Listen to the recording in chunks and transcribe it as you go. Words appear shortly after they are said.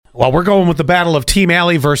Well, we're going with the battle of Team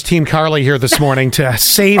Allie versus Team Carly here this morning to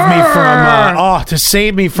save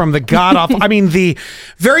me from the god awful. I mean, the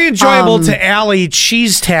very enjoyable to Allie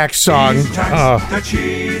cheese tax song. The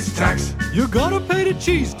cheese tax. You gotta pay the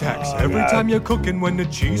cheese tax every time you're cooking when the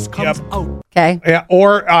cheese comes out. Okay. Yeah,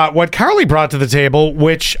 or what Carly brought to the table,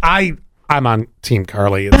 which I'm on Team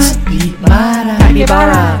Carly. It's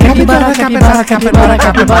Capybara. Capybara. Capybara. Capybara. Capybara.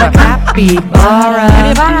 Capybara. Capybara.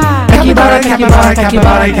 Capybara. Capybara.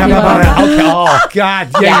 Capybara. Capybara. okay. Oh God,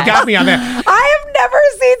 yeah, you got me on that. I have never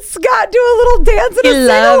seen Scott do a little dance in a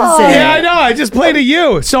sing-along. Yeah, I know. I just played a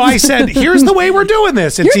you. So I said, here's the way we're doing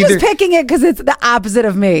this. It's You're either just picking it because it's the opposite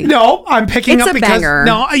of me. no, I'm picking It's up a because banger.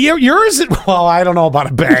 no, yours. Well, I don't know about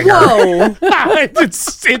a banger. Whoa.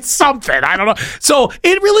 it's something. I don't know. So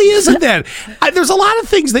it really isn't that. There's a lot of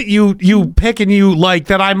things that you pick and you like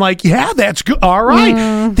that I'm like, yeah, that's good. All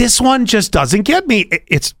right. This one just doesn't get me.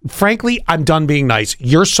 It's frankly, I'm done being nice.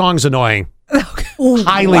 Your song's annoying.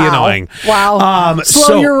 Highly annoying. Wow.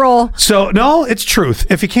 Slow your roll. So no, it's truth.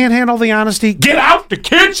 If you can't handle the honesty, get out the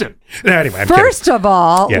kitchen. Anyway, I'm First kidding. of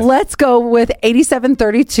all, Yeah. let's go with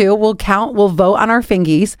 8732. We'll vote on our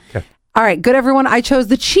fingies. Okay. All right, good everyone. I chose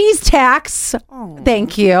the cheese tax.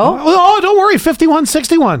 Thank you. Oh, don't worry.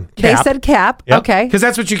 5161. They said cap. Yep. Okay. Because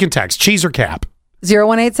that's what you can text. Cheese or cap.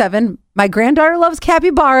 0187. My granddaughter loves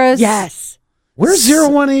capybaras. Yes. Where's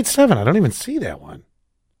 0187? I don't even see that one.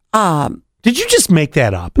 Did you just make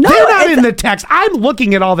that up? No, They're not in the text. I'm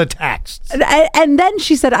looking at all the texts. And then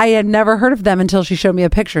she said I had never heard of them until she showed me a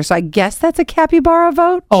picture. So I guess that's a capybara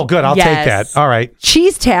vote. Oh, good. I'll take Yes. that. All right.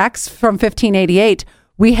 Cheese tax from 1588.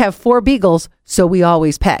 We have 4 beagles, so we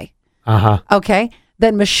always pay. Uh-huh. Okay.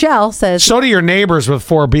 Then Michelle says, So do your neighbors with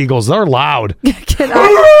 4 beagles. They're loud. Can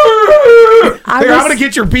I I'm going to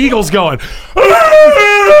get your beagles going.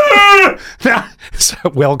 So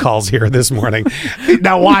Will calls here this morning.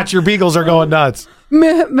 Now watch, your beagles are going nuts.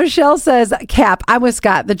 Michelle says, Cap, I'm with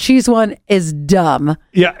Scott. The cheese one is dumb.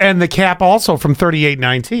 Yeah, and the cap also from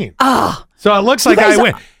 3819. Oh. So it looks like guys I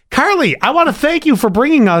win. Carly, I want to thank you for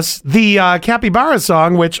bringing us the Capybara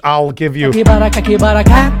song, which I'll give you. Capybara, capybara,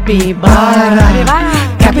 capybara.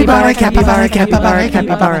 Capybara, capybara, capybara,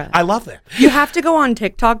 capybara. I love that. You have to go on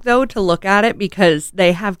TikTok, though, to look at it because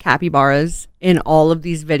they have capybaras in all of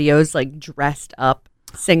these videos, like dressed up,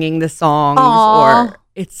 singing the songs, Aw. or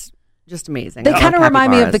it's just amazing. They I kind of love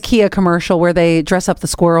remind me of the capybaras. Kia commercial where they dress up the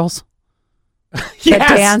squirrels. Yes.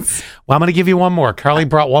 dance. Well, I'm going to give you one more. Carly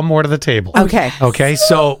brought one more to the table. Okay. Okay,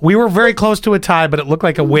 so we were very close to a tie, but it looked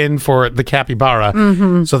like a win for the capybara.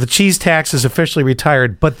 Mm-hmm. So the cheese tax is officially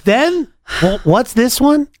retired. But then, what's this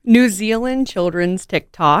one? New Zealand children's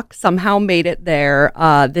TikTok somehow made it there.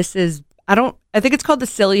 This is, I think it's called the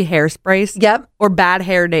Silly Hairspray. Yep. Or Bad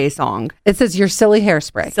Hair Day song. It says your silly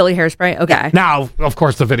hairspray. Silly Hairspray? Okay. Now, of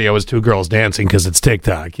course, the video is 2 girls dancing because it's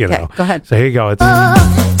TikTok, you know. Okay, go ahead. So here you go. It's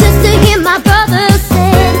Just to hear my brother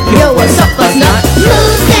say, yo, what's up, what's not?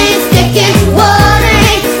 Loose ain't sticking, water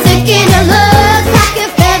ain't sticking. It looks like a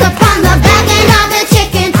feather from the back end of the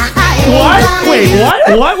chicken. what? Wait, what?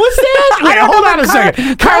 What was that? Wait, hold on a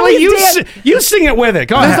second. Carly, you sing it with it.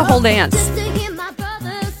 Go There's ahead. a whole dance. Just to hear my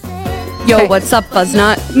brother say, Yo, what's up,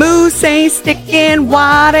 Fuzznut? Moose ain't sticking,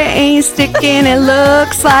 water ain't sticking. It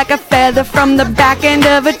looks like a feather from the back end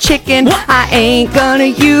of a chicken. I ain't gonna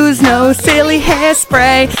use no silly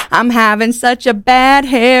hairspray. I'm having such a bad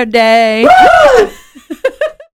hair day.